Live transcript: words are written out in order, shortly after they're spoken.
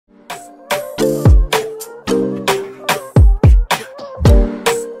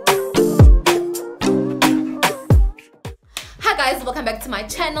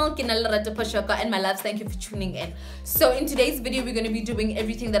charity.phoshoko, and my loves, thank you for tuning in. So in today's video, we're going to be doing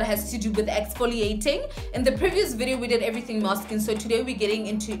everything that has to do with exfoliating. In the previous video, we did everything masking. So today we're getting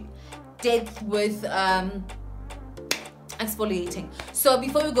into depth with exfoliating. So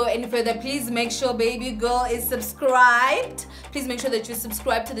before we go any further, please make sure baby girl is subscribed. Please make sure that you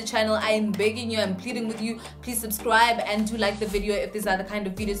subscribe to the channel. I am begging you, I'm pleading with you, please subscribe and do like the video if these are the kind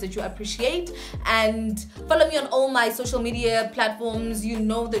of videos that you appreciate, and follow me on all my social media platforms, you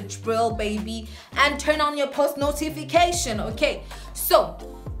know the drill baby, and turn on your post notification. Okay, so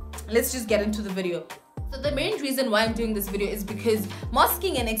let's just get into the video. So the main reason why I'm doing this video is because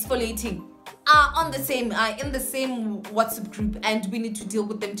masking and exfoliating are in the same WhatsApp group, and we need to deal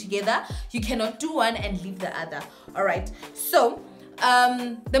with them together. You cannot do one and leave the other. All right, so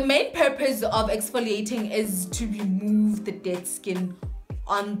the main purpose of exfoliating is to remove the dead skin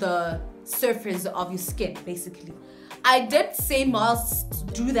on the surface of your skin. Basically, I did say masks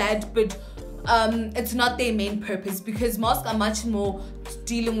do that, but it's not their main purpose, because masks are much more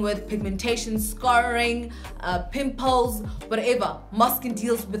dealing with pigmentation, scarring, pimples, whatever. Masking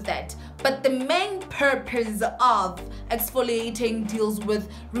deals with that, but the main purpose of exfoliating deals with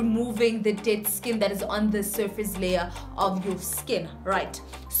removing the dead skin that is on the surface layer of your skin, right?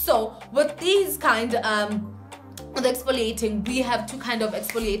 So with these kind with exfoliating, we have two kind of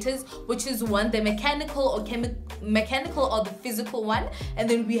exfoliators, which is one, the mechanical or the physical one, and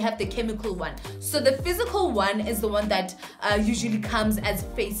then we have the chemical one. So the physical one is the one that usually comes as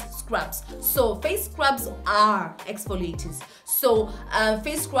face scrubs. So face scrubs are exfoliators. So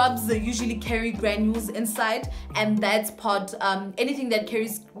face scrubs usually carry granules inside, and that's part, anything that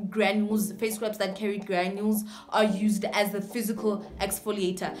carries granules, face scrubs that carry granules are used as the physical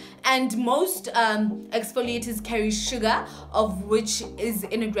exfoliator. And most exfoliators carry sugar, of which is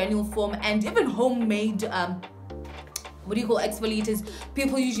in a granule form, and even homemade exfoliators,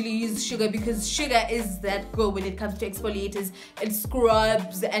 people usually use sugar, because sugar is that go when it comes to exfoliators. It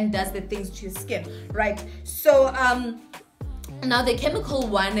scrubs and does the things to your skin, right? So now the chemical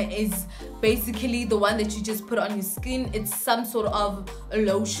one is basically the one that you just put on your skin. It's some sort of a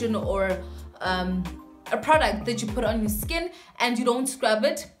lotion or a product that you put on your skin, and you don't scrub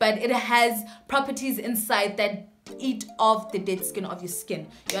it, but it has properties inside that eat off the dead skin of your skin.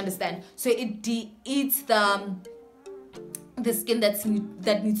 You understand? So it eats the skin that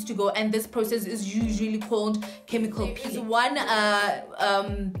needs to go, and this process is usually called chemical peel. There's one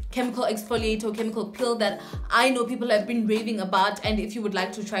chemical exfoliator or chemical peel that I know people have been raving about, and if you would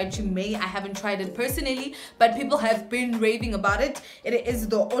like to try it, you may. I haven't tried it personally, but people have been raving about it. It is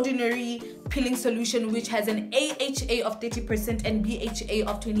the ordinary peeling solution, which has an AHA of 30% and BHA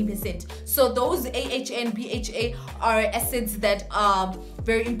of 20%. So those AHA and BHA are acids that are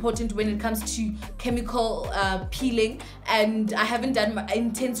very important when it comes to chemical peeling, and I haven't done my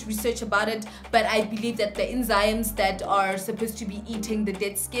intense research about it, but I believe that the enzymes that are supposed to be eating the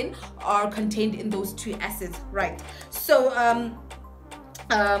dead skin are contained in those two acids, right? So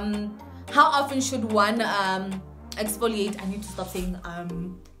how often should one exfoliate? I need to stop saying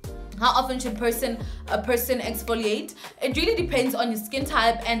how often should a person exfoliate? It really depends on your skin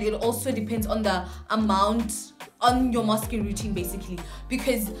type, and it also depends on the amount on your masking routine, basically,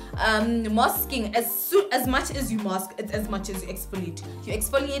 because masking, as much as you mask, it's as much as you exfoliate. You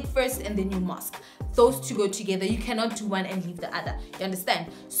exfoliate first and then you mask. Those two go together. You cannot do one and leave the other. You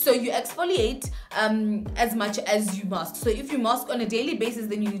understand? So you exfoliate as much as you mask. So if you mask on a daily basis,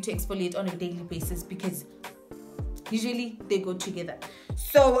 then you need to exfoliate on a daily basis, because usually they go together.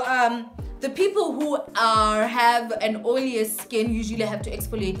 So the people who have an oilier skin usually have to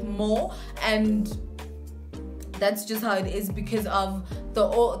exfoliate more, and that's just how it is, because of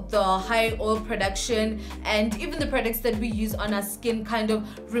the high oil production, and even the products that we use on our skin kind of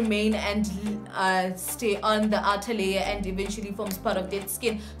remain and stay on the outer layer and eventually forms part of dead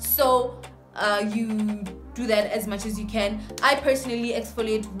skin. So you do that as much as you can. I personally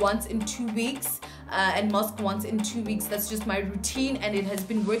exfoliate once in 2 weeks and mask once in 2 weeks. That's just my routine, and it has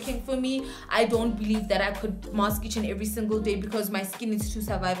been working for me. I don't believe that I could mask each and every single day, because my skin needs to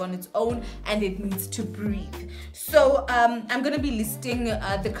survive on its own and it needs to breathe. So I'm gonna be listing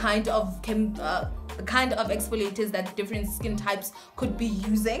the kind of exfoliators that different skin types could be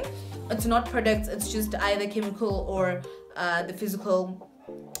using. It's not products, it's just either chemical or the physical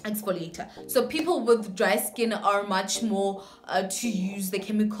exfoliator. So people with dry skin are much more to use the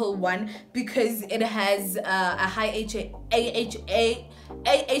chemical one, because it has a high AHA,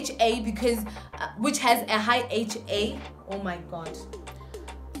 because which has a high HA. Oh my god.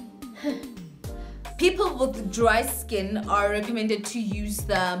 People with dry skin are recommended to use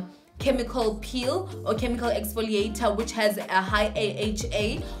the chemical peel or chemical exfoliator, which has a high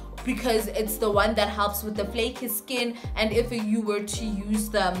AHA, because it's the one that helps with the flaky skin. And if you were to use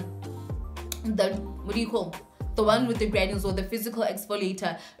the what do you call, the one with the granules or the physical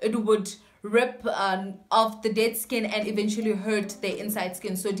exfoliator, it would rip off the dead skin and eventually hurt the inside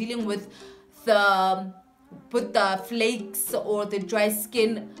skin. So dealing with the flakes or the dry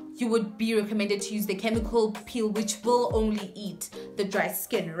skin, you would be recommended to use the chemical peel, which will only eat the dry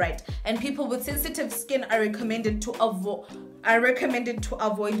skin, right? And people with sensitive skin are recommended to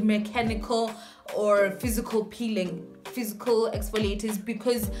avoid mechanical or physical peeling, physical exfoliators,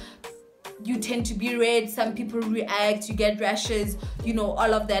 because you tend to be red, some people react, you get rashes, you know,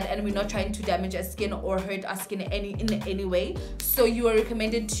 all of that, and we're not trying to damage our skin or hurt our skin in any way. So you are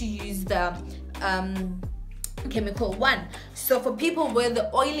recommended to use the chemical one. So for people with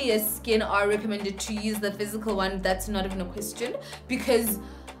the oiliest skin are recommended to use the physical one. That's not even a question, because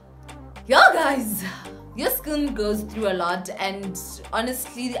yeah guys, your skin goes through a lot, and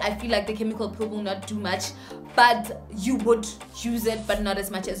honestly I feel like the chemical peel will not do much, but you would use it, but not as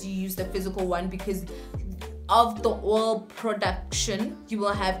much as you use the physical one, because of the oil production. You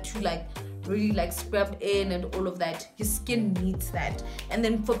will have to like really like scrub in and all of that. Your skin needs that. And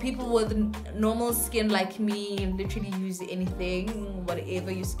then for people with normal skin like me, literally use anything,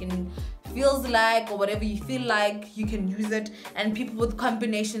 whatever your skin feels like or whatever you feel like, you can use it. And people with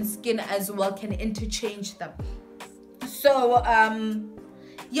combination skin as well can interchange them. So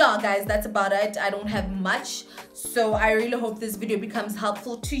yeah guys, that's about it. I don't have much, so I really hope this video becomes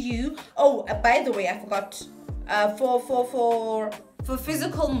helpful to you. Oh, by the way, I forgot, for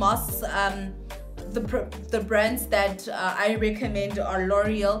physical masks, the brands that I recommend are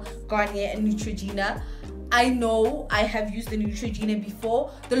L'Oreal, Garnier, and Neutrogena. I know I have used the Neutrogena before.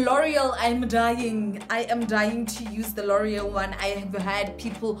 The L'Oreal, I am dying to use the L'Oreal one. I have had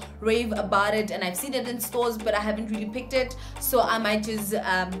people rave about it, and I've seen it in stores, but I haven't really picked it, so I might just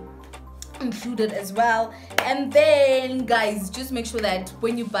include it as well. And then guys, just make sure that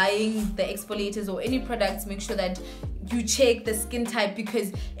when you're buying the exfoliators or any products, make sure that you check the skin type,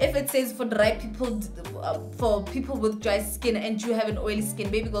 because if it says for dry people, for people with dry skin, and you have an oily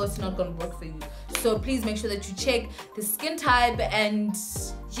skin, baby girl, it's not gonna work for you. So please make sure that you check the skin type and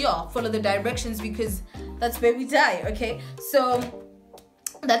yeah, follow the directions, because that's where we die. Okay, so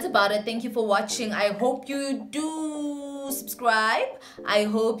that's about it. Thank you for watching. I hope you do subscribe. I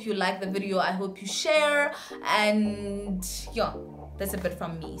hope you like the video. I hope you share, and yeah, that's a bit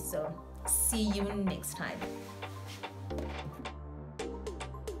from me. So see you next time.